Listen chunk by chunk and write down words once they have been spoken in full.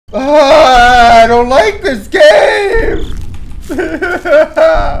I don't like this game!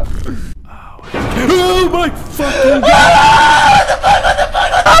 Oh my fucking god!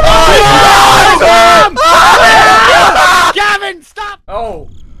 Gavin, stop! Oh.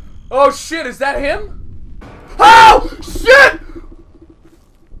 Oh shit, is that him? Oh shit!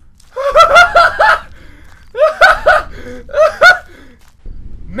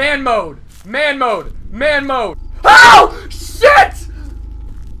 Man mode! Man mode! Man mode! Oh shit!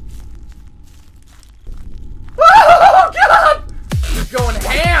 Oh god! He's going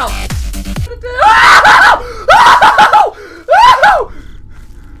ham!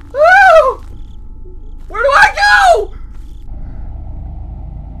 Where do I go?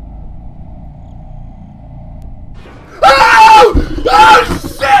 Oh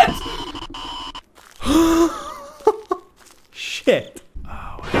shit!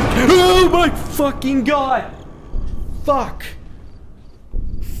 Oh my fucking god! Fuck!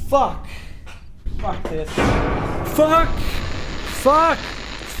 Fuck! Fuck this! Fuck! Fuck!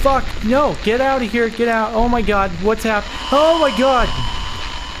 Fuck! No! Get out of here! Get out! Oh my god! What's happening? Oh my god!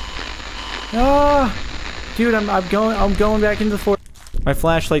 Ah, dude, I'm going back into the fort. My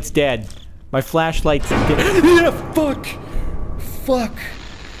flashlight's dead. My flashlight's dead. Yeah, fuck! Fuck!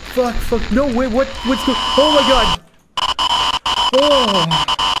 Fuck! Fuck! No, wait, what's going? Oh my god! Oh!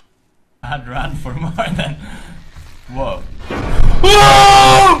 I'd run for more than. Whoa!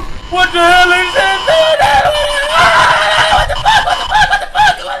 Whoa! What the hell is that? What the fuck? What the fuck? What the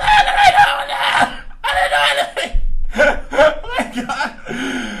fuck? What happened right now? I didn't know anything. Oh my god!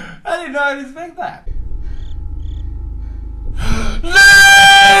 I didn't know I'd expect that.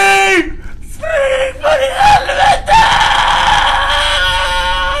 Leave! Speak for the elevator!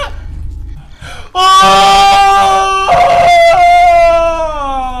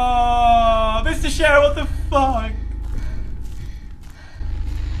 Oh! Mr. Sheriff, what the fuck?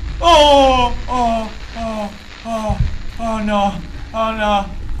 Oh! Oh! Oh! Oh! Oh no! Oh no!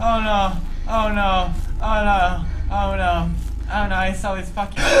 Oh no! Oh no! Oh no! Oh no! Oh no! I saw this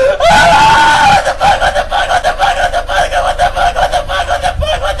fucking. What the fuck? What the fuck? What the fuck? What the fuck? What the fuck? What the fuck? What the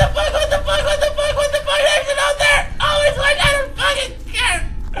fuck? What the fuck? What the fuck? What the fuck? What the fuck? There's it out there! Oh, it's like I don't fucking care.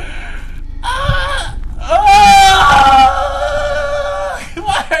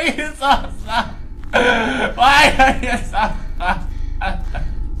 Why are you so soft? Why are you so soft?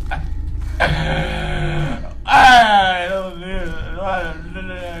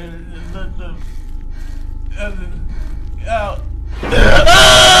 I don't know.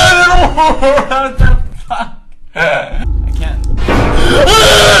 What the fuck? I can't.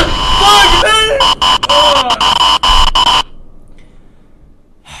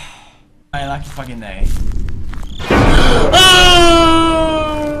 My lucky fucking day.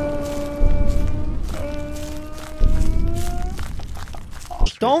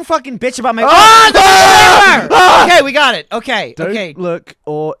 Don't fucking bitch about my. Oh, okay, we got it. Okay, Don't okay. look,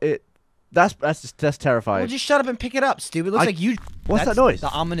 or it. That's terrifying. Well, just shut up and pick it up, stupid. It looks like you. What's that that's noise?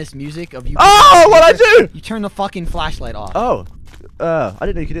 The ominous music of you. Oh, what'd I do? You turn the fucking flashlight off. Oh, I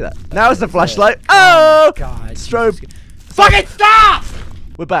didn't know you could do that. Now it's the flashlight. Oh, God. strobe. Fucking stop!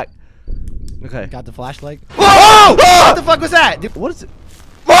 We're back. Okay. Got the flashlight. Whoa! What the fuck was that? Dude, What is it?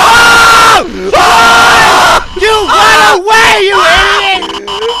 you run away, you idiot!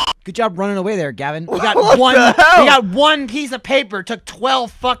 Good job running away there, Gavin. We got What the hell? We got one piece of paper. Took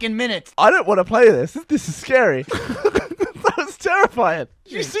 12 fucking minutes. I don't want to play this. This is scary. That was terrifying.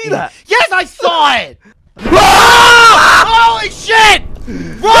 Did you see that? Yes, I saw it. Holy shit!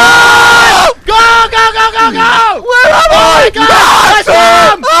 Run! Go! Go! Go! Go! Go! Where am Oh I? my God! Let's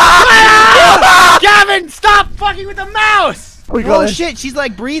go! Gavin, stop fucking with the mouse! We got Oh this. shit, she's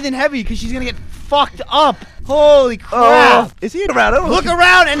like breathing heavy because she's gonna get fucked up. Holy crap! Oh, is he around? Look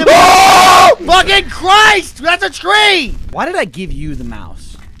around and the fucking Christ! That's a tree! Why did I give you the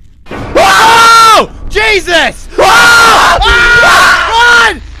mouse? Oh! Jesus! Run!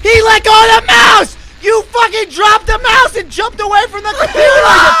 He let go of the mouse! You fucking dropped the mouse and jumped away from the computer, you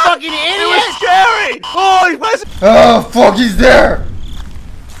fucking idiot! It was scary! Oh, he was. Oh fuck, he's there!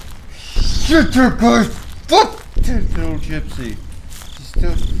 Shit, your guys! Fuck! Little gypsy. She's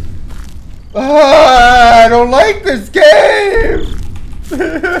still. I don't like this game!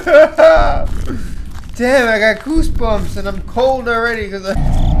 Damn, I got goosebumps and I'm cold already because I.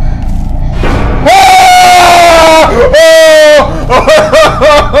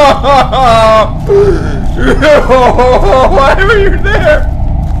 Why were you there?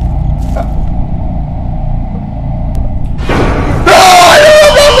 No,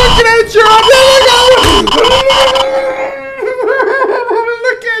 I'm not looking at you! I'm not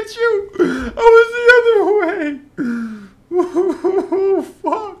look at you! I was the other way! Oh,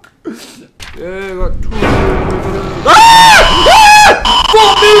 fuck. Yeah, I got 2.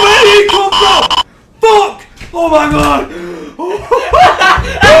 Fuck me, where did he come from? Fuck! Oh my god!